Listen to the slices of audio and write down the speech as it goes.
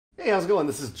Hey, how's it going?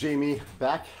 This is Jamey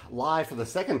back live for the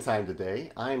second time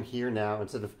today. I'm here now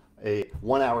instead of a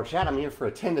 1 hour chat. I'm here for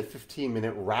a 10 to 15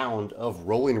 minute round of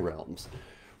Rolling Realms.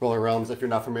 Rolling Realms, if you're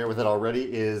not familiar with it already,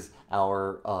 is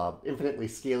our infinitely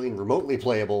scaling, remotely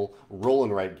playable roll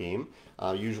and write game.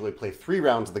 Usually play 3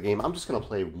 rounds of the game. I'm just going to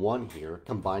play 1 here,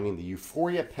 combining the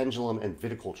Euphoria, Pendulum, and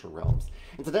Viticulture realms.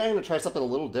 And today I'm going to try something a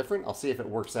little different. I'll see if it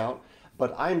works out.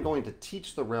 But I'm going to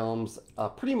teach the realms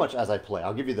pretty much as I play.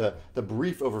 I'll give you the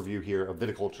brief overview here of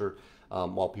Viticulture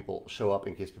while people show up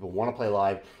in case people want to play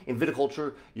live. In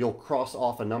Viticulture, you'll cross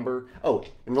off a number. Oh,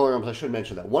 in Rolling Realms, I should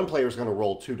mention that one player is going to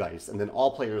roll 2 dice, and then all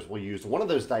players will use one of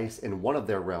those dice in one of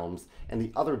their realms and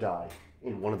the other die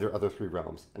in one of their other 3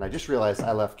 realms. And I just realized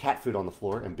I left cat food on the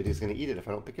floor, and Biddy's going to eat it if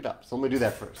I don't pick it up. So let me do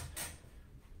that first.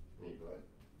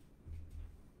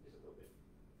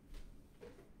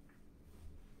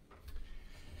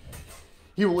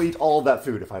 He will eat all of that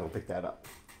food if I don't pick that up.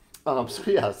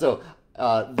 The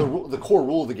core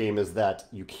rule of the game is that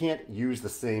you can't use the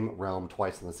same realm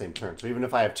twice in the same turn. So even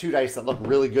if I have 2 dice that look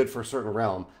really good for a certain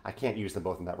realm, I can't use them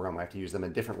both in that realm. I have to use them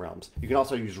in different realms. You can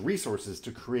also use resources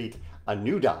to create a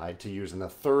new die to use in the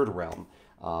 3rd realm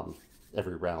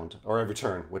every round or every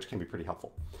turn, which can be pretty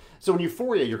helpful. So in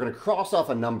Euphoria, you're going to cross off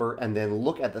a number and then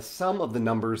look at the sum of the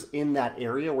numbers in that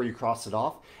area where you crossed it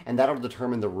off, and that'll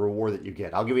determine the reward that you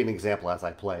get. I'll give you an example as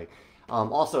I play.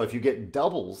 Also, if you get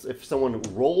doubles, if someone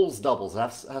rolls doubles,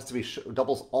 that has to be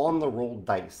doubles on the rolled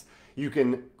dice, you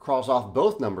can cross off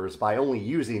both numbers by only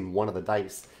using one of the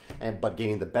dice, but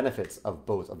gaining the benefits of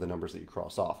both of the numbers that you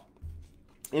cross off.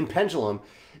 In Pendulum,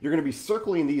 you're going to be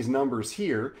circling these numbers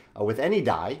here with any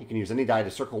die. You can use any die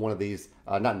to circle one of these,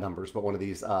 not numbers, but one of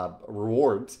these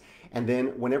rewards. And then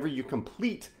whenever you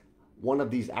complete one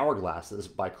of these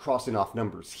hourglasses by crossing off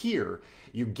numbers here,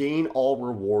 you gain all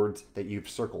rewards that you've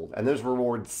circled. And those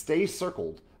rewards stay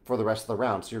circled for the rest of the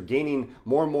round. So you're gaining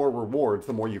more and more rewards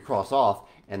the more you cross off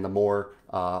and the more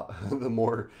the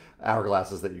more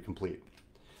hourglasses that you complete.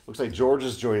 Looks like George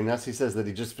is joining us. He says that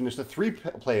he just finished a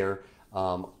 3-player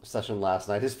session last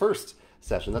night, his first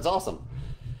session. That's awesome.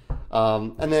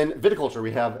 And then Viticulture,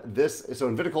 we have this. So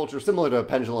in Viticulture, similar to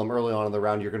Pendulum early on in the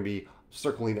round, you're going to be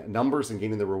circling numbers and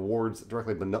gaining the rewards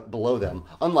directly below them,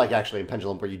 unlike actually in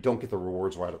Pendulum where you don't get the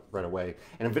rewards right away.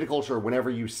 And in Viticulture, whenever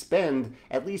you spend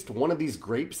at least one of these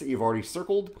grapes that you've already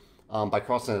circled by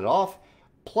crossing it off,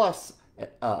 plus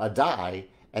a die,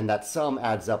 and that sum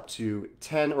adds up to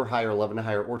 10 or higher, 11 or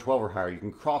higher, or 12 or higher, you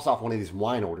can cross off one of these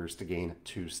wine orders to gain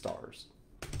 2 stars.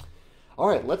 All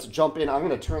right, let's jump in. I'm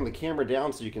going to turn the camera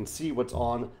down so you can see what's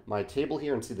on my table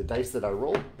here and see the dice that I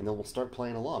roll, and then we'll start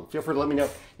playing along. Feel free to let me know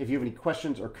if you have any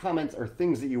questions or comments or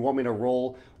things that you want me to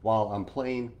roll while I'm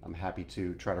playing. I'm happy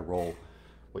to try to roll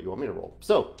what you want me to roll.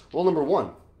 So, roll number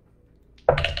 1.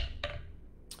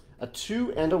 A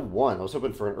 2 and a 1. I was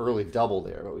hoping for an early double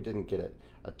there, but we didn't get it.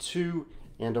 A 2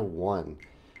 and a 1.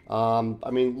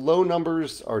 I mean, low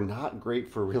numbers are not great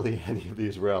for really any of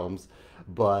these realms,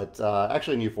 but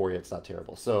actually in Euphoria it's not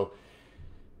terrible. So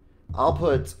I'll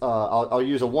put, I'll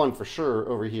use a 1 for sure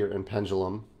over here in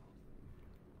Pendulum.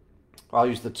 I'll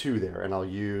use the 2 there, and I'll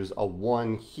use a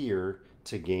 1 here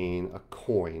to gain a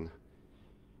coin.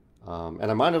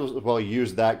 And I might as well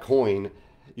use that coin.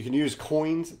 You can use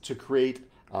coins to create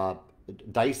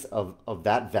dice of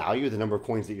that value, the number of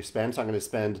coins that you spend. So I'm going to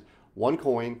spend 1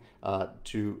 coin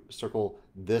to circle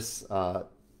this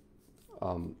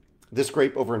this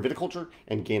grape over in Viticulture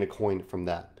and gain a coin from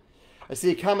that. I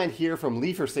see a comment here from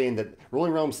Leifer saying that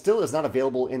Rolling Realms still is not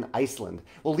available in Iceland.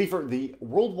 Well, Leifer, the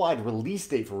worldwide release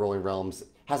date for Rolling Realms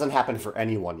hasn't happened for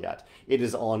anyone yet. It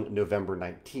is on November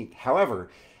 19th. However,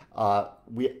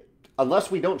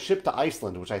 unless we don't ship to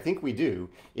Iceland, which I think we do,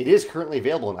 it is currently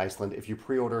available in Iceland if you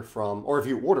pre-order from, or if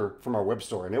you order from our web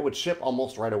store, and it would ship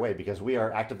almost right away because we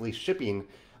are actively shipping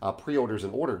pre-orders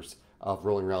and orders of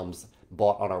Rolling Realms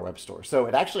bought on our web store. So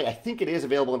it actually, I think it is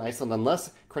available in Iceland,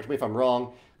 unless, correct me if I'm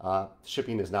wrong,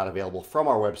 shipping is not available from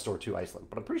our web store to Iceland,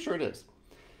 but I'm pretty sure it is.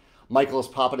 Michael is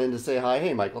popping in to say hi.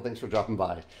 Hey, Michael, thanks for dropping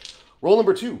by. Roll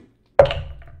number 2.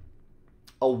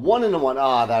 A 1 and a 1.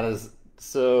 Ah, that is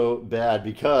so bad,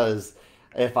 because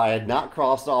if I had not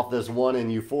crossed off this 1 in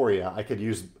Euphoria, I could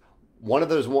use one of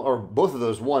those, or both of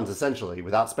those 1s essentially,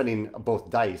 without spending both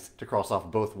dice to cross off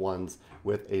both 1s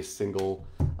with a single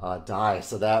die.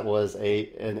 So that was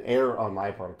an error on my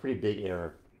part, a pretty big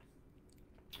error.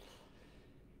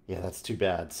 Yeah, that's too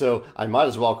bad. So I might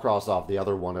as well cross off the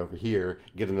other 1 over here,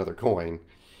 get another coin,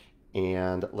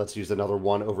 and let's use another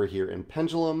 1 over here in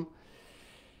Pendulum.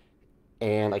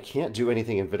 And I can't do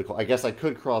anything in Viticulture. I guess I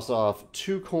could cross off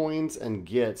 2 coins and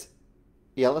get,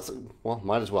 yeah, well,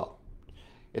 might as well.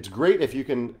 It's great if you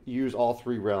can use all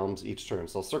 3 realms each turn.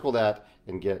 So I'll circle that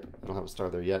and get, I don't have a star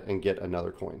there yet, and get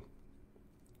another coin.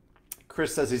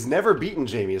 Chris says he's never beaten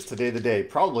Jamey. Is today the day?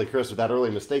 Probably, Chris, with that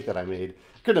early mistake that I made.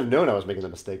 I couldn't have known I was making the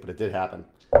mistake, but it did happen.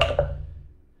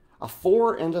 A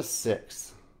 4 and a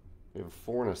 6. We have a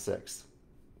 4 and a 6.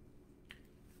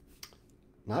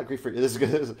 Not great for this is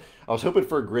good. I was hoping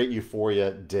for a great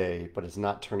Euphoria day, but it's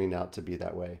not turning out to be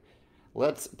that way.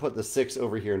 Let's put the 6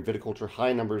 over here in Viticulture.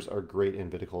 High numbers are great in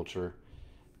Viticulture.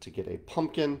 To get a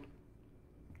pumpkin,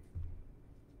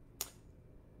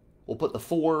 we'll put the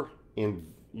 4 in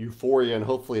Euphoria and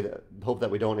hopefully hope that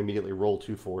we don't immediately roll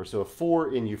 2 4s. So a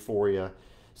 4 in Euphoria.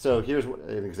 So here's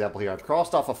an example here. I've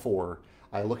crossed off a 4.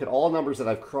 I look at all numbers that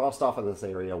I've crossed off in this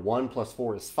area. 1 plus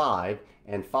 4 is 5,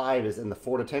 and 5 is in the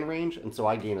 4 to 10 range, and so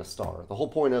I gain a star. The whole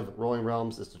point of Rolling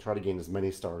Realms is to try to gain as many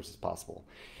stars as possible.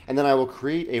 And then I will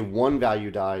create a 1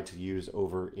 value die to use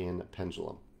over in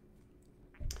Pendulum.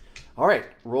 All right,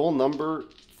 roll number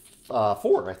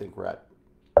 4, I think we're at.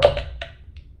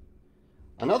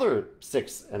 Another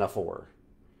 6 and a 4.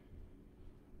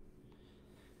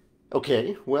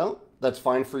 Okay, well, that's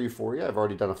fine for Euphoria. I've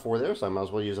already done a 4 there, so I might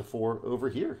as well use a 4 over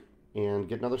here and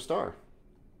get another star.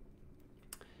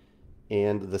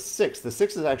 And the 6. The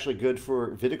 6 is actually good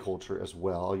for Viticulture as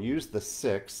well. I'll use the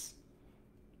 6.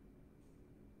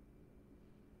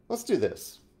 Let's do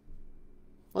this.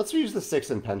 Let's use the 6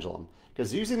 in Pendulum,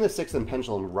 because using the 6 in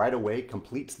Pendulum right away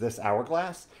completes this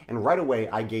hourglass, and right away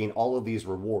I gain all of these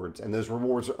rewards, and those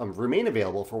rewards remain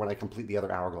available for when I complete the other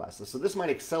hourglasses. So this might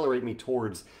accelerate me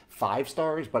towards 5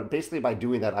 stars, but basically by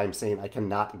doing that I'm saying I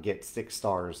cannot get 6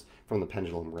 stars from the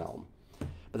Pendulum realm.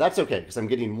 But that's okay, because I'm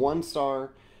getting 1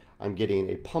 star, I'm getting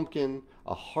a pumpkin,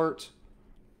 a heart,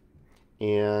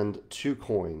 and 2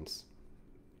 coins.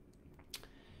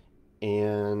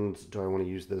 And do I want to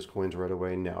use those coins right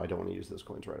away? No, I don't want to use those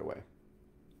coins right away.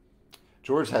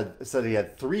 George said he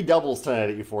had 3 doubles tonight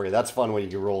at Euphoria. That's fun when you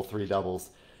can roll 3 doubles.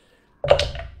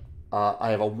 I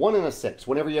have a 1 and a 6.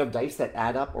 Whenever you have dice that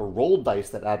add up or rolled dice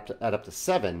that add up to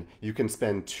 7, you can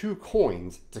spend 2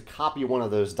 coins to copy one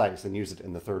of those dice and use it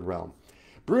in the 3rd realm.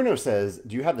 Bruno says,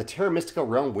 do you have the Terra Mystica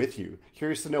realm with you?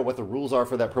 Curious to know what the rules are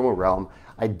for that promo realm.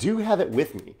 I do have it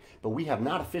with me, but we have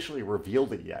not officially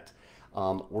revealed it yet.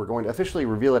 We're going to officially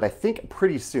reveal it, I think,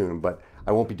 pretty soon, but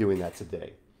I won't be doing that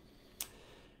today.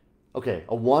 Okay,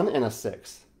 a 1 and a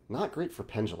 6. Not great for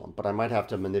Pendulum, but I might have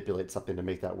to manipulate something to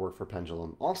make that work for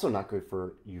Pendulum. Also not great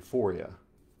for Euphoria.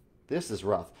 This is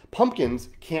rough. Pumpkins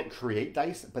can't create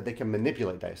dice, but they can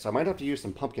manipulate dice. So I might have to use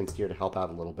some pumpkins here to help out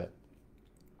a little bit.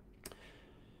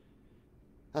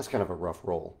 That's kind of a rough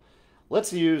roll.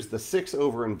 Let's use the 6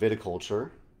 over in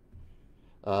Viticulture.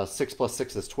 6 plus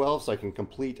 6 is 12, so I can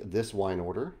complete this wine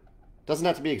order. Doesn't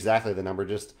have to be exactly the number,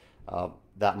 just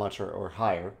that much or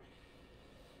higher.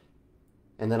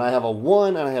 And then I have a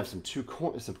 1, and I have some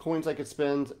coins I could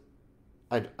spend.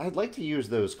 I'd like to use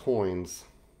those coins.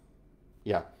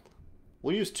 Yeah,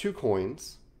 we'll use 2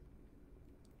 coins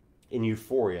in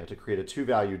Euphoria to create a 2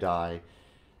 value die.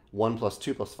 1 plus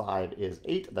 2 plus 5 is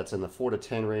 8. That's in the 4 to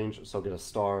 10 range, so I'll get a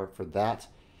star for that.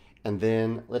 And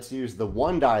then let's use the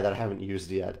 1 die that I haven't used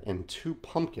yet and 2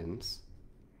 pumpkins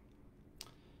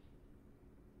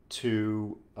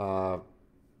to, yeah,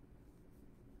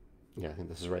 I think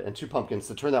this is right, and 2 pumpkins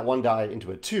to turn that 1 die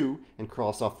into a 2 and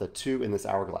cross off the 2 in this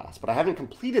hourglass. But I haven't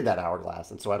completed that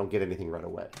hourglass, and so I don't get anything right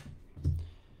away.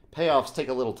 Payoffs take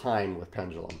a little time with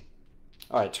Pendulum.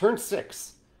 All right, turn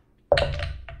 6.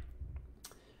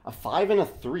 A 5 and a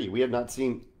 3. We have not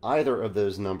seen either of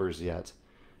those numbers yet.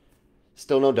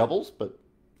 Still no doubles, but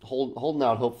holding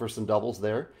out hope for some doubles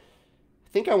there. I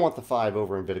think I want the 5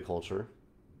 over in Viticulture.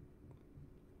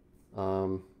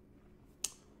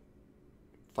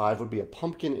 5 would be a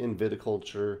pumpkin in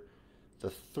Viticulture. The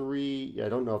 3, yeah, I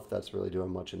don't know if that's really doing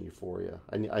much in Euphoria.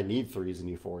 I need 3s in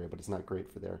Euphoria, but it's not great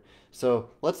for there. So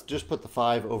let's just put the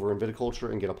 5 over in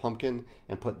Viticulture and get a pumpkin,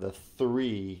 and put the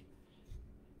 3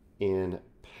 in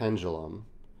Pendulum.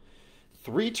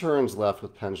 3 turns left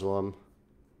with Pendulum.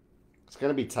 It's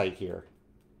going to be tight here.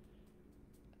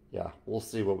 Yeah, we'll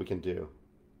see what we can do.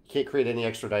 Can't create any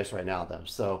extra dice right now, though.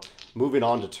 So moving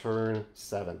on to turn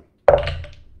 7.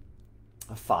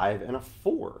 A 5 and a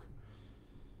 4.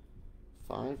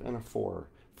 5 and a 4.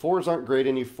 4s aren't great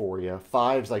in Euphoria.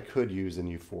 5s I could use in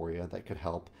Euphoria. That could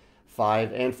help.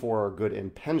 5 and 4 are good in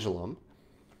Pendulum.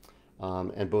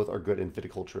 And both are good in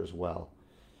Viticulture as well.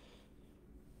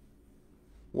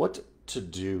 What to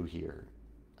do here?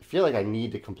 I feel like I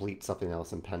need to complete something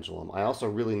else in Pendulum. I also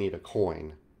really need a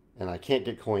coin, and I can't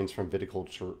get coins from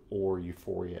Viticulture or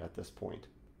Euphoria at this point.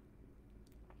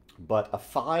 But a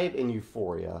 5 in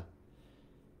Euphoria,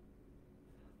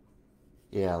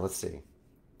 Yeah, let's see.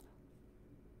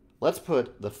 Let's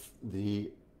put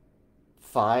the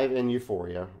 5 in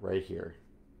Euphoria right here.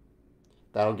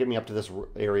 That'll get me up to this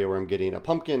area where I'm getting a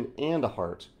pumpkin and a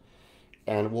heart.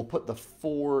 And we'll put the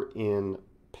 4 in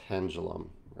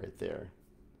Pendulum right there.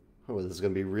 Oh, this is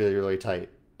going to be really, really tight,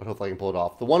 but hopefully I can pull it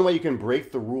off. The one way you can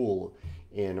break the rule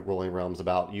in Rolling Realms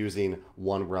about using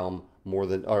one realm more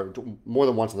than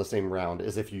once in the same round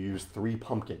is if you use 3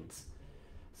 pumpkins.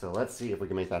 So let's see if we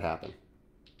can make that happen.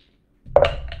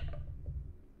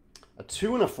 A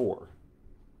 2 and a 4.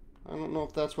 I don't know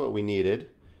if that's what we needed.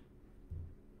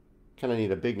 Kind of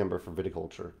need a big number for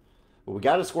Viticulture. But we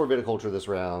got to score Viticulture this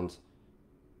round.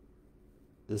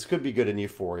 This could be good in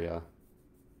Euphoria.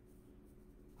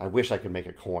 I wish I could make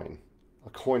a coin. A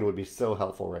coin would be so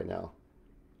helpful right now.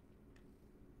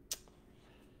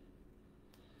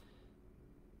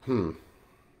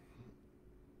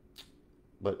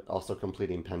 But also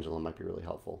completing Pendulum might be really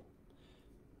helpful.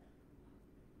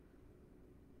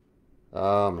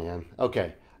 Oh, man.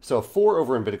 Okay. So 4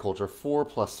 over in Viticulture. 4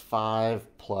 plus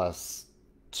 5 plus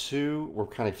 2. We're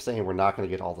kind of saying we're not going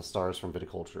to get all the stars from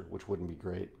Viticulture, which wouldn't be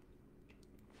great.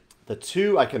 The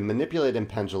 2 I can manipulate in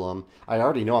Pendulum. I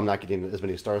already know I'm not getting as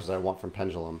many stars as I want from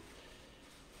Pendulum.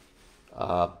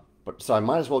 So I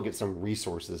might as well get some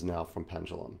resources now from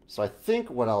Pendulum. So I think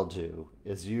what I'll do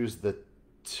is use the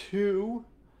 2.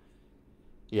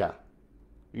 Yeah.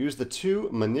 Use the 2,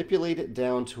 manipulate it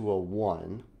down to a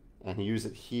 1, and use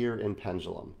it here in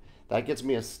Pendulum. That gets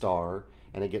me a star,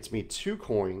 and it gets me 2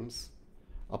 coins,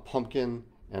 a pumpkin,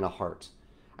 and a heart.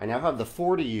 I now have the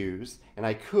 4 to use, and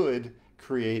I could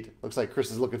create, looks like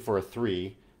Chris is looking for a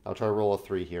 3. I'll try to roll a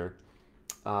 3 here.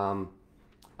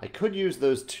 I could use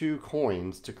those 2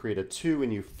 coins to create a 2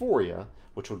 in Euphoria,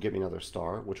 which would give me another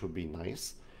star, which would be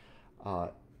nice. And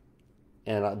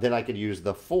then I could use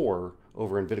the 4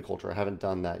 over in Viticulture. I haven't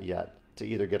done that yet, to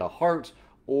either get a heart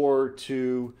or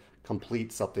to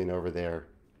complete something over there.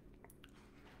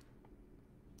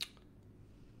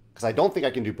 Because I don't think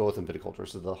I can do both in Viticulture,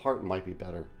 so the heart might be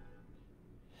better.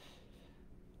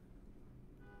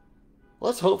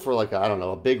 Let's hope for like, I don't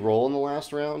know, a big roll in the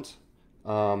last round.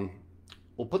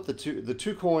 We'll put the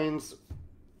two coins,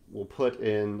 we'll put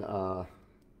in,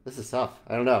 this is tough.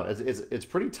 I don't know, it's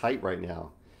pretty tight right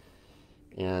now.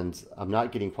 And I'm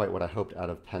not getting quite what I hoped out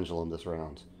of Pendulum this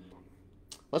round.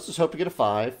 Let's just hope to get a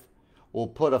 5. We'll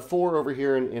put a 4 over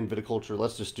here in Viticulture.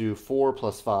 Let's just do 4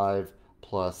 plus 5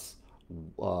 plus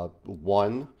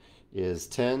 1 is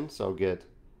 10. So I'll get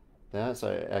that. So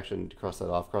I actually need to cross that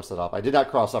off. I did not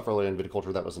cross off earlier in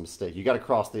Viticulture. That was a mistake. You got to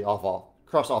cross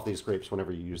off these grapes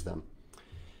whenever you use them.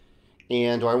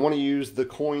 And do I want to use the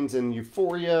coins in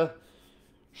Euphoria?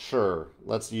 Sure.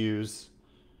 Let's use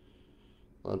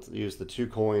the 2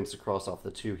 coins to cross off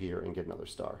the 2 here and get another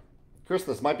star. Chris,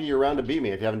 this might be your round to beat me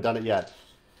if you haven't done it yet.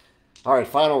 All right,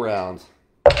 final round.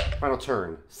 Final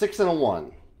turn. 6 and a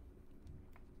 1.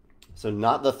 So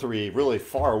not the 3, really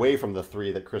far away from the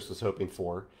 3 that Chris was hoping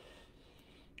for.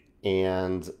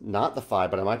 And not the 5,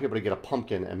 but I might be able to get a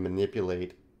pumpkin and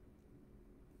manipulate.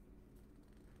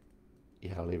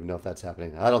 Yeah, I don't even know if that's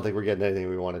happening. I don't think we're getting anything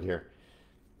we wanted here.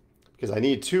 Because I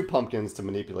need 2 pumpkins to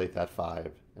manipulate that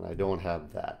 5, and I don't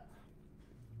have that.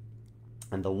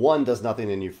 And the 1 does nothing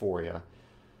in Euphoria.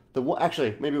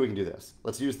 Actually, maybe we can do this.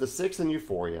 Let's use the 6 in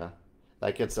Euphoria.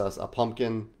 That gets us a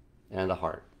pumpkin and a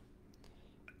heart.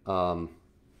 I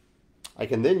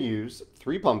can then use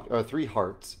 3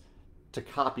 hearts to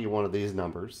copy one of these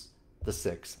numbers, the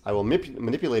 6. I will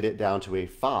manipulate it down to a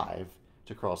 5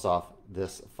 to cross off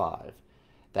this 5.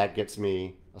 That gets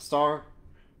me a star,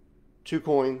 2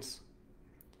 coins.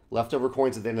 Leftover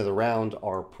coins at the end of the round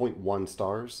are 0.1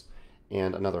 stars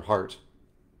and another heart.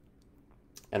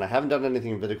 And I haven't done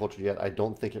anything in Viticulture yet. I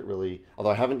don't think it really, although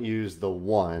I haven't used the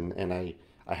 1, and I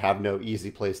have no easy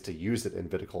place to use it in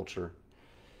Viticulture.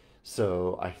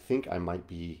 So I think I might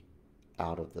be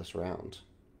out of this round.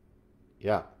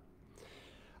 Yeah.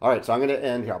 All right, so I'm going to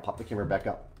end here. I'll pop the camera back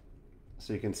up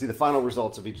so you can see the final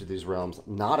results of each of these realms.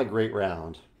 Not a great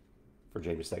round for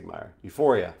Jamey Stegmaier.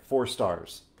 Euphoria, 4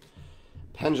 stars.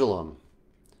 Pendulum.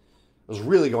 I was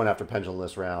really going after Pendulum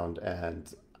this round,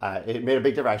 and it made a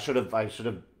big difference. I should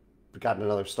have gotten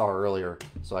another star earlier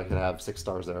so I could have 6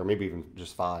 stars there, or maybe even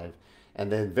just 5.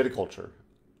 And then Viticulture,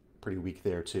 pretty weak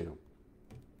there too.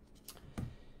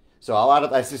 So I'll add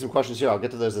up, I see some questions here. I'll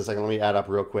get to those in a second. Let me add up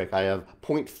real quick. I have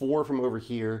 0.4 from over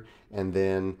here, and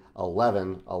then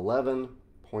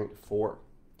 11.4.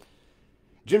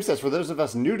 Jim says, for those of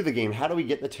us new to the game, how do we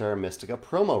get the Terra Mystica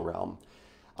promo realm?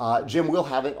 Jim, we'll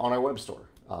have it on our web store.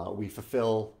 We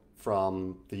fulfill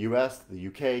from the US, the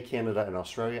UK, Canada, and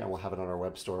Australia, and we'll have it on our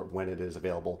web store when it is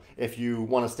available. If you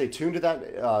want to stay tuned to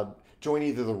that, join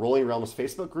either the Rolling Realms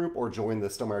Facebook group or join the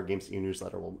Stegmaier Games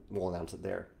newsletter. We'll announce it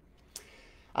there.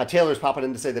 Taylor's popping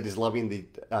in to say that he's loving the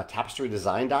tapestry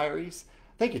design diaries.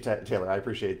 Thank you, Taylor. I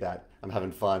appreciate that. I'm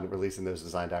having fun releasing those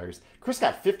design diaries. Chris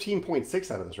got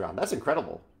 15.6 out of this round. That's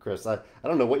incredible, Chris. I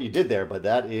don't know what you did there, but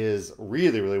that is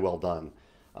really, really well done.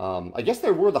 I guess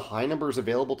there were the high numbers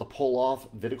available to pull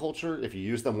off Viticulture if you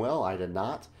used them well. I did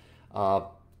not.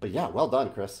 But yeah, well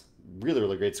done, Chris. Really,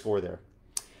 really great score there.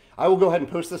 I will go ahead and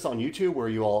post this on YouTube, where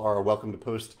you all are welcome to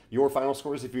post your final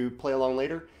scores if you play along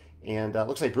later. And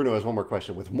looks like Bruno has one more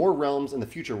question. With more realms in the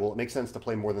future, will it make sense to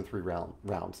play more than 3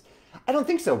 rounds? I don't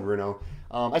think so, Bruno.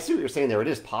 I see what you're saying there. It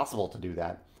is possible to do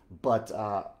that. But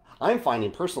I'm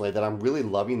finding personally that I'm really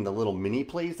loving the little mini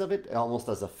plays of it, almost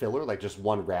as a filler, like just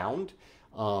 1 round.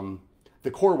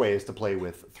 The core way is to play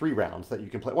with 3 rounds that you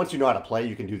can play. Once you know how to play,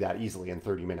 you can do that easily in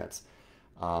 30 minutes.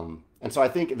 And so I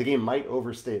think the game might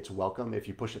overstay its welcome if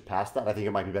you push it past that. I think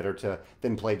it might be better to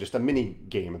then play just a mini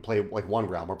game and play like 1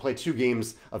 round, or play 2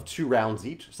 games of 2 rounds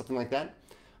each, something like that.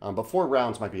 But 4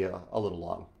 rounds might be a little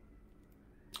long.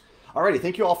 Alrighty,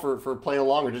 thank you all for playing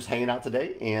along or just hanging out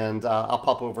today, and I'll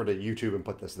pop over to YouTube and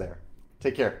put this there.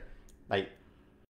 Take care. Bye.